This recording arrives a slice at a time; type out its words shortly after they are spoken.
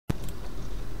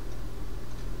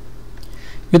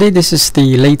Good day, this is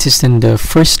the latest and the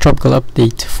first tropical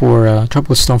update for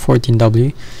Tropical Storm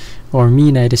 14W, or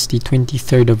Mina. It is the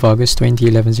 23rd of August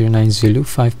 2011 Zulu,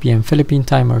 5 p.m. Philippine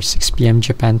time or 6 p.m.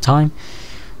 Japan time.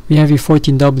 We have a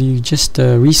 14W just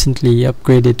recently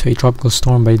upgraded to a tropical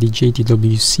storm by the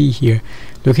JTWC here,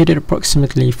 located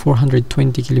approximately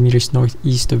 420 kilometers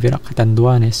northeast of Iraq,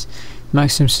 Catanduanes.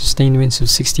 Maximum sustained winds of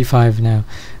 65 now,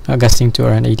 gusting to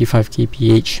around 85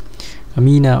 kph.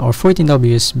 Mina or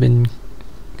 14W has been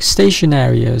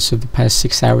stationary as of the past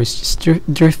 6 hours,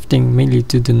 just drifting mainly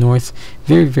to the north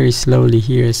very slowly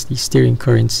here as the steering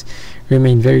currents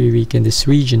remain very weak in this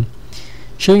region.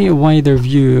 Showing a wider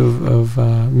view of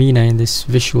Mina in this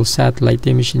visual satellite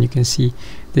image, and you can see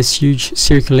this huge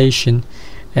circulation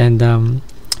and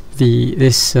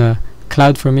this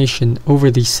cloud formation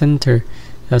over the center,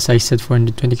 as I said,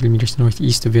 420 kilometers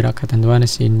northeast of Iraq,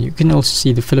 Catanduanes. And you can also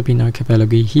see the Philippine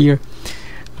archipelago here.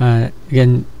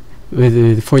 Again, with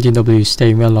the 14W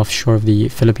staying well offshore of the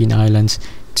Philippine islands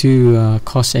to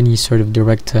cause any sort of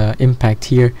direct impact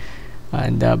here,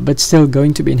 and but still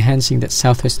going to be enhancing that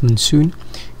southwest monsoon,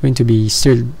 going to be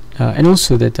still and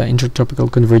also that intertropical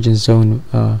convergence zone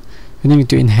continuing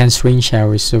to enhance rain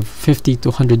showers of 50 to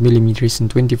 100 millimeters in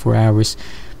 24 hours,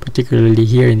 particularly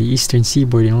here in the eastern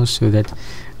seaboard, and also that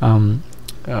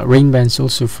rain bands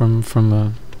also from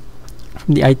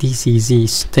the ITCZ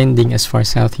extending as far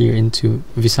south here into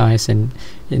Visayas and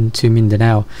into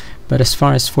Mindanao. But as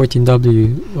far as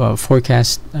 14W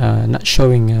forecast, not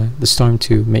showing the storm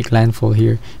to make landfall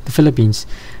here in the Philippines,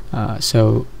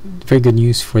 so very good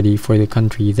news for the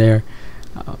country there.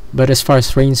 But as far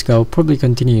as rains go, probably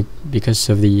continue because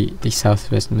of the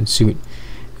southwest monsoon.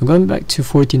 Now going back to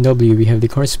 14W, we have the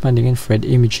corresponding infrared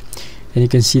image, and you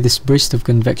can see this burst of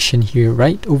convection here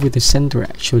right over the center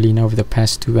actually now over the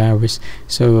past 2 hours,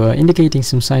 so indicating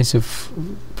some signs of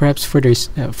perhaps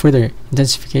further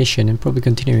intensification and probably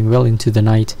continuing well into the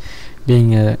night,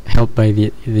 being helped by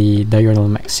the diurnal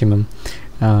maximum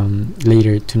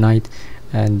later tonight.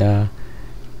 And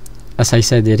as I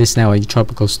said, it is now a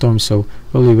tropical storm, so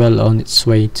probably well on its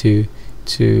way to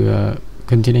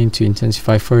continuing to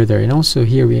intensify further. And also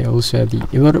here we also have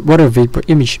the water vapor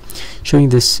image showing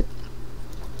this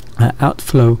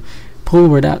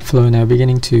poleward outflow now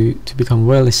beginning to become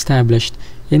well established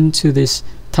into this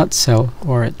Tatsel,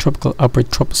 or a tropical upper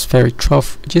tropospheric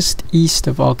trough just east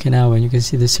of Okinawa. And you can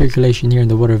see the circulation here in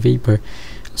the water vapor,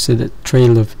 so the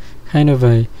trail of kind of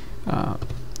a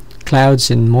clouds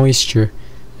and moisture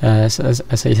as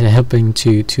I said, helping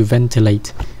to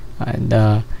ventilate,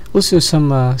 and also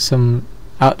some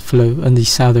outflow on the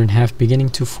southern half beginning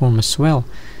to form as well.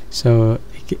 So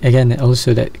again,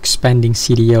 also that expanding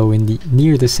CDO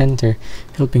near the center,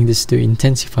 helping this to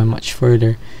intensify much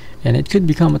further, and it could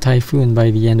become a typhoon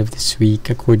by the end of this week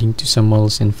according to some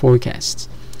models and forecasts.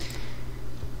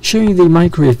 Showing the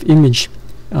microwave image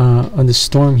on the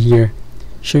storm here,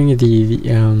 showing you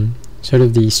the sort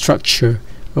of the structure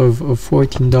of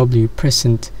 14W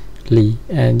presently,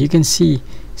 and you can see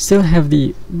still have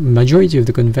the majority of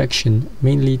the convection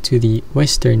mainly to the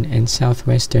western and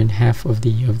southwestern half of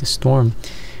the storm.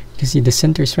 You can see the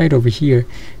center is right over here.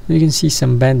 You can see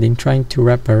some banding trying to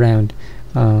wrap around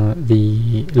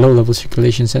the low level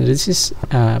circulation center. This is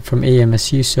from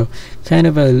AMSU, so kind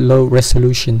of a low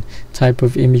resolution type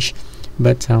of image,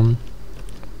 but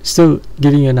still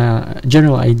giving you a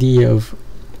general idea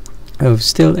of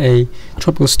still a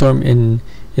tropical storm in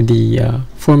the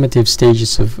formative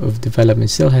stages of development.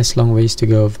 Still has long ways to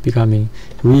go of becoming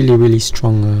really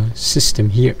strong system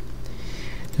here.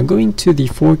 Now going to the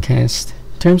forecast,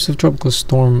 in terms of tropical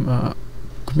storm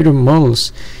computer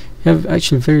models, you have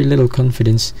actually very little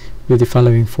confidence with the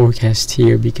following forecast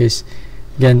here, because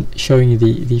again, showing you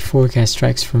the forecast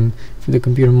tracks from the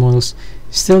computer models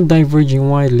still diverging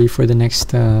widely for the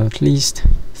next at least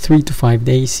 3 to 5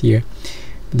 days here.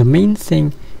 The main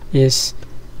thing is,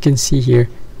 you can see here,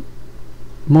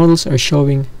 models are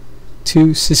showing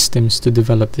 2 systems to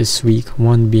develop this week,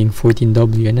 one being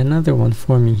 14W and another one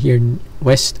forming here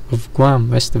west of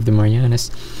Guam, west of the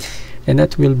Marianas, and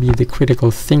that will be the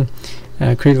critical thing,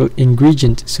 critical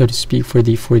ingredient, so to speak, for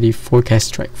the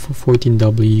forecast track for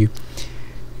 14W.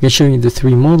 We're showing you the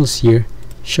 3 models here,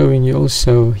 showing you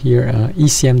also here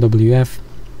ECMWF,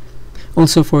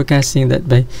 also forecasting that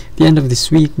by the end of this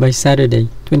week, by Saturday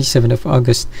 27th of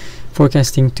August,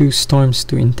 forecasting 2 storms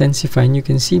to intensify. And you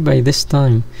can see by this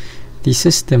time the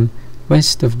system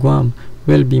west of Guam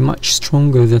will be much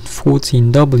stronger than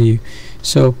 14W.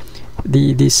 So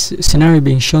this scenario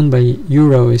being shown by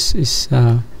Euro is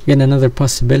again another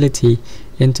possibility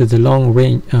into the long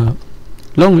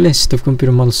list of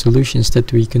computer model solutions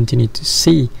that we continue to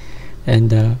see,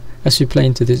 and as we play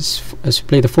into this, as we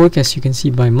play the forecast, you can see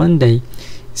by Monday,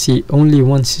 see only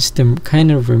one system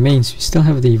kind of remains. We still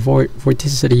have the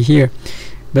vorticity here,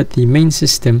 but the main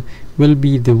system will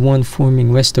be the one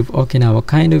forming west of Okinawa,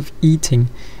 kind of eating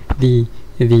the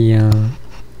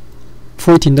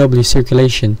 14W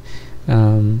circulation,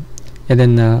 and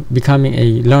then becoming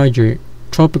a larger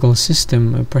tropical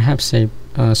system, perhaps a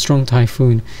strong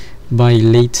typhoon by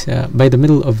the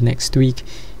middle of next week.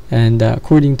 And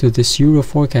according to this Euro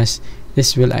forecast,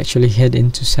 this will actually head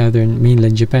into southern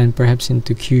mainland Japan, perhaps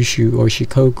into Kyushu or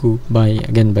Shikoku by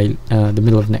the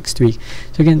middle of next week.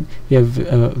 So again, we have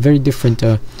very different,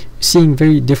 seeing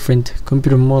very different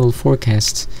computer model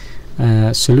forecasts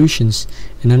solutions.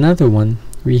 In another one,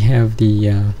 we have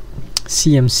the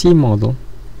CMC model,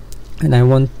 and I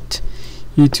want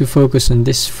you to focus on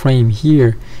this frame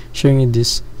here, showing you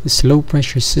this low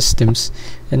pressure systems.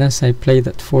 And as I play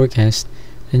that forecast,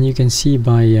 and you can see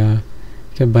by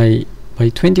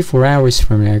 24 hours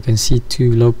from now, you can see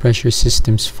two low pressure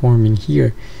systems forming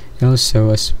here. And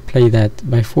also, as play that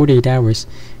by 48 hours,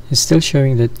 it's still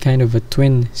showing that kind of a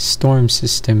twin storm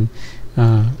system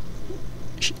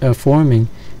forming.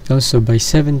 Also, by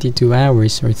 72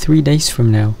 hours or 3 days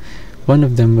from now, one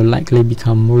of them will likely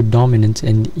become more dominant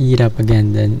and eat up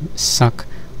again, then suck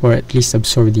or at least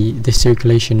absorb the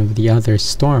circulation of the other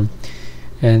storm.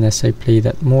 And as I play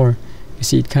that more, you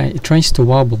see it tries to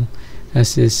wobble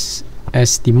as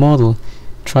the model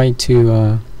tries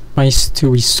to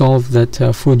resolve that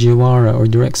Fujiwara or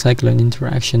direct cyclone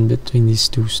interaction between these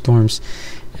two storms.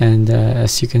 And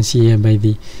as you can see by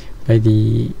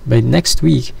next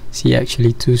week, see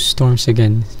actually two storms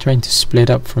again trying to split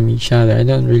up from each other. I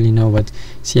don't really know what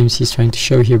CMC is trying to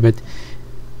show here, but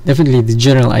definitely the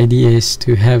general idea is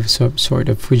to have some sort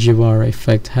of Fujiwara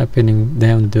effect happening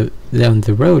down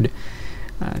the road.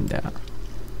 And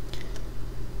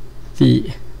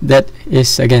that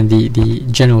is again the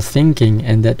general thinking,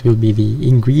 and that will be the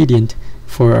ingredient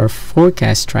for our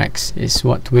forecast tracks, is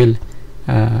what will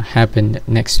happen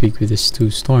next week with these two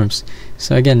storms.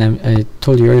 So again, I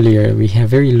told you earlier, we have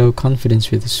very low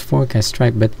confidence with this forecast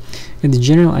track, but the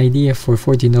general idea for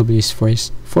 14W is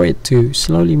for it to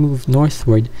slowly move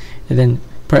northward and then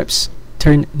perhaps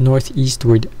turn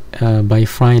northeastward by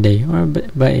Friday, or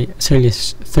by as early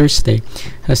as Thursday,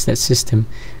 as that system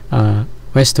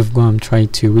west of Guam try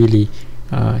to really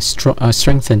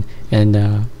strengthen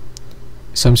and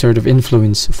some sort of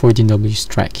influence 14W's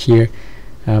track here.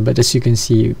 But as you can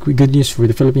see, good news for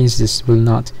the Philippines, this will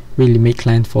not really make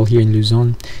landfall here in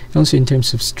Luzon. Also in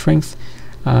terms of strength,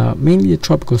 mainly a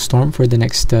tropical storm for the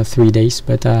next 3 days,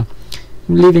 but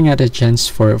leaving out a chance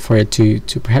for it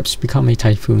to perhaps become a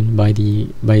typhoon by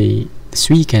this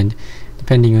weekend,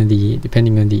 depending on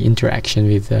the interaction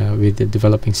with the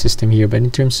developing system here. But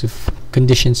in terms of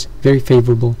conditions, very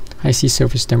favorable, high sea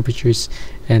surface temperatures,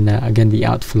 and again the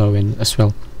outflow and as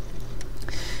well.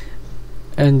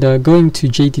 And going to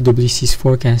JTWC's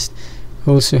forecast,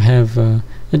 we also have a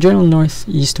general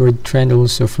northeastward trend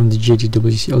also from the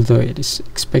JTWC, although it is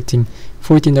expecting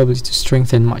 14W to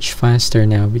strengthen much faster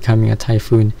now, becoming a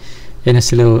typhoon in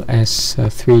as little as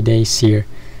 3 days here.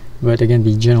 But again,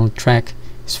 the general track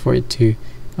is for it to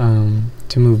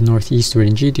move northeastward,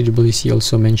 and JTWC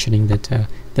also mentioning that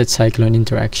that cyclone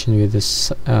interaction with the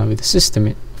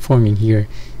system forming here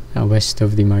west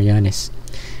of the Marianas.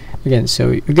 Again,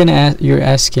 so you're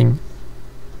asking,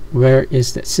 where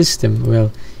is that system?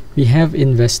 Well, we have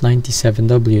Invest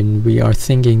 97W, and we are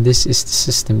thinking this is the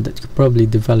system that could probably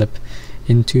develop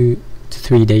in 2 to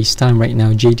 3 days time. Right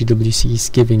now, JTWC is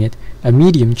giving it a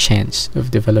medium chance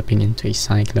of developing into a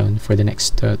cyclone for the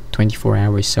next 24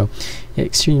 hours. So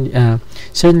extremely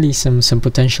certainly some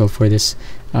potential for this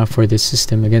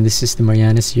system. Again, this is the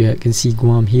Marianas. You can see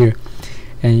Guam here,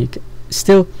 and you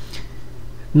still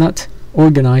not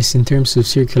organized in terms of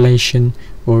circulation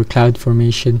or cloud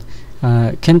formation.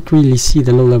 Can't really see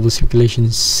the low-level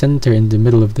circulation center in the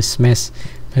middle of this mess,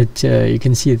 but you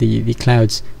can see the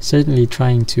clouds certainly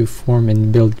trying to form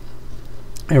and build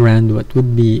around what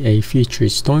would be a future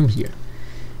storm here.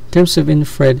 In terms of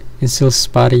infrared, it's still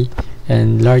spotty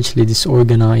and largely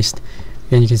disorganized,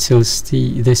 and you can still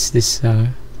see this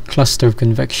cluster of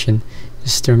convection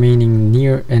just remaining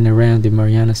near and around the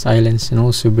Marianas Islands, and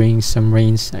also bringing some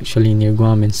rains actually near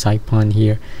Guam and Saipan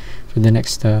here for the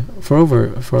next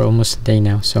for almost a day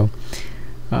now. So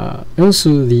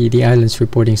also the islands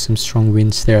reporting some strong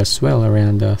winds there as well,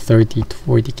 around 30 to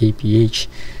 40 kph.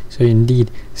 So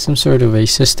indeed some sort of a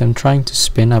system trying to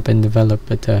spin up and develop,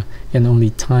 but and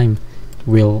only time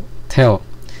will tell.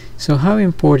 So how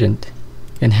important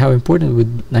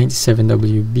would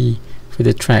 97W be for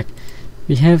the track?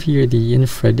 We have here the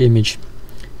infrared image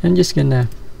I'm just gonna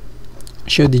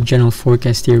show the general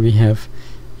forecast here. We have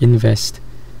Invest.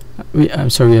 We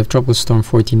have Tropical Storm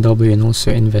 14W and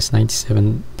also Invest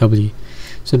 97W.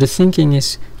 So the thinking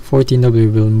is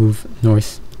 14W will move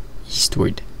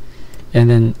northeastward, and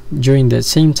then during that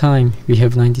same time we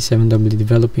have 97W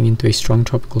developing into a strong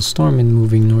tropical storm and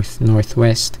moving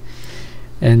northwest.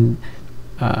 And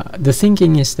the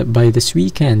thinking is that by this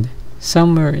weekend,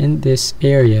 somewhere in this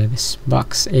area, this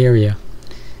box area,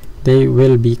 they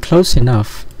will be close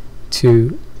enough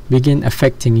to begin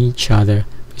affecting each other.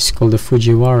 It's called the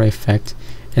Fujiwara effect,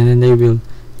 and then they will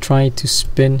try to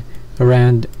spin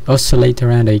around, oscillate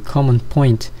around a common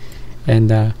point.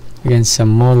 And again, some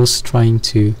models trying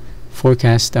to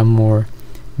forecast a more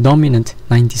dominant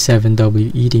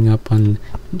 97W eating up on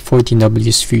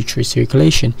 14W's future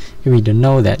circulation. And we don't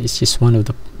know that. It's just one of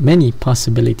the many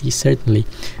possibilities, certainly.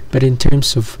 But in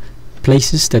terms of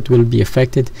places that will be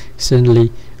affected,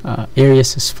 certainly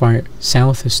areas as far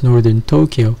south as northern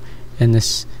Tokyo and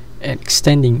as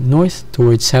extending north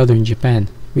towards southern Japan.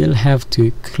 We'll have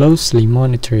to closely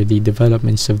monitor the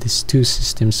developments of these two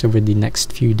systems over the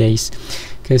next few days,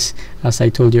 because as I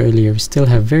told you earlier, we still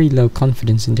have very low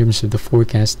confidence in terms of the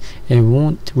forecast, and we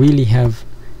won't really have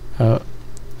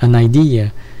an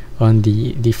idea on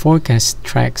the forecast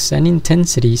tracks and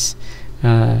intensities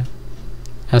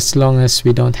as long as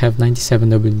we don't have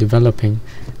 97W developing.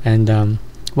 And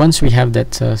once we have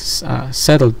that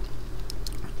settled,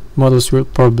 models will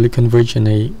probably converge on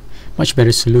a much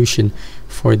better solution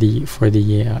for the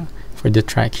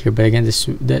track here. But again, this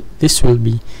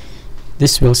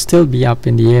will still be up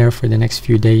in the air for the next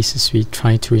few days as we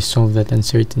try to resolve that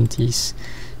uncertainties.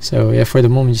 So yeah, for the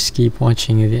moment, just keep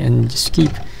watching it and just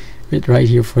keep it right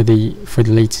here for the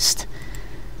latest.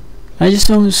 I just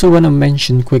also want to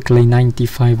mention quickly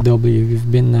 95W.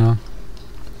 We've been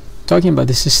talking about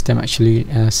the system actually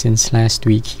since last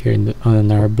week here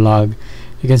on our blog.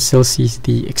 You can still see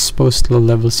the exposed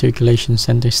low-level circulation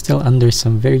center still under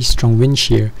some very strong wind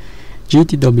shear.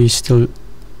 GTWC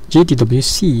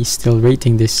is still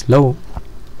rating this low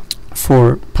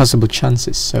for possible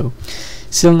chances, so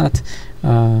still not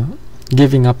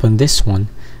giving up on this one.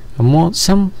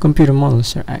 Some computer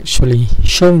models are actually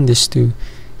showing this to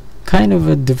kind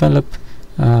of develop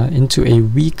into a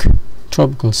weak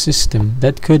tropical system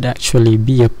that could actually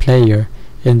be a player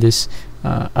in this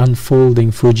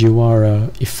unfolding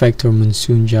Fujiwara effect or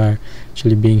monsoon jar,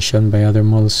 actually being shown by other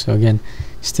models. So again,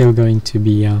 still going to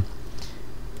be a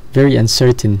very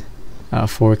uncertain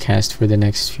forecast for the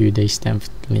next few days,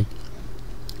 definitely.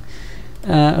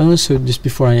 Also, just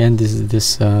before I end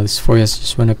this forecast,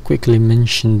 just want to quickly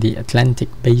mention the Atlantic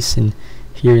Basin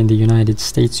here in the United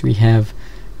States. We have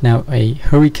now a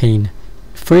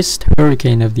first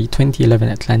hurricane of the 2011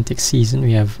 Atlantic season.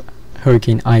 We have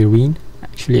Hurricane Irene,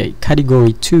 actually a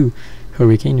Category 2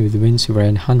 hurricane with winds over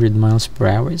 100 miles per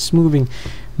hour. It's moving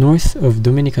north of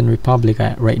Dominican Republic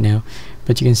right now,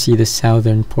 but you can see the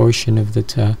southern portion of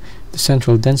the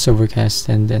central dense overcast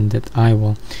and that eye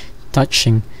wall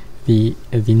touching the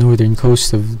northern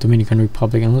coast of Dominican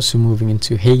Republic and also moving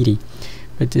into Haiti.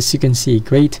 But as you can see,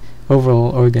 great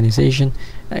overall organization.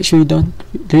 Actually, don't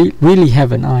really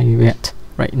have an eye yet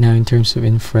right now in terms of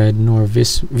infrared nor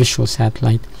visual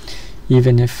satellite.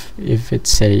 Even if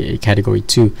it's a Category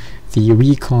 2, the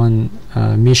recon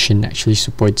mission actually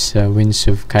supports winds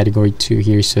of Category 2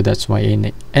 here, so that's why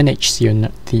NHC,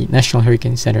 or the National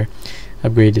Hurricane Center,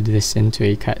 upgraded this into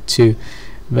a Cat 2.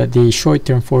 But the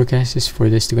short-term forecast is for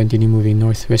this to continue moving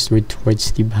northwestward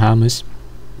towards the Bahamas,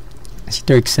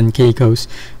 Turks and Caicos,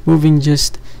 moving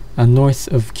just north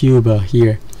of Cuba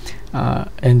here,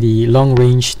 and the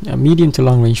medium to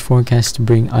long-range forecast to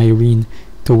bring Irene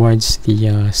towards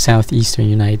the southeastern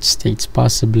United States,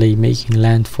 possibly making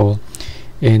landfall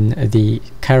in the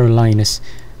Carolinas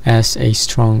as a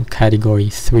strong Category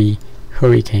 3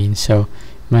 hurricane. So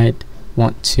might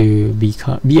want to be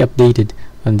updated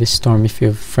on this storm if you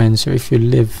have friends or if you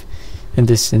live in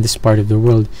this part of the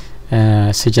world.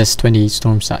 Suggest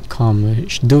 28storms.com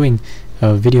doing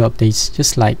video updates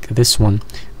just like this one,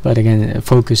 but again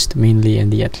focused mainly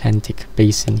in the Atlantic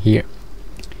Basin here.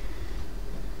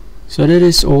 So that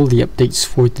is all the updates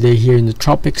for today here in the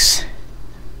tropics.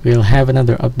 We'll have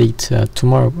another update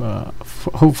tomorrow,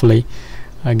 hopefully.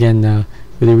 Again,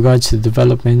 with regards to the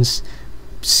developments,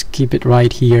 just keep it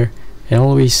right here, and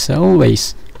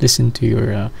always listen to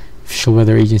your official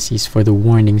weather agencies for the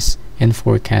warnings and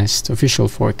official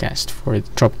forecast for the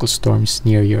tropical storms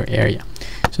near your area.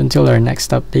 So until our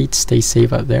next update, stay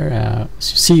safe out there.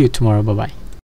 See you tomorrow. Bye bye.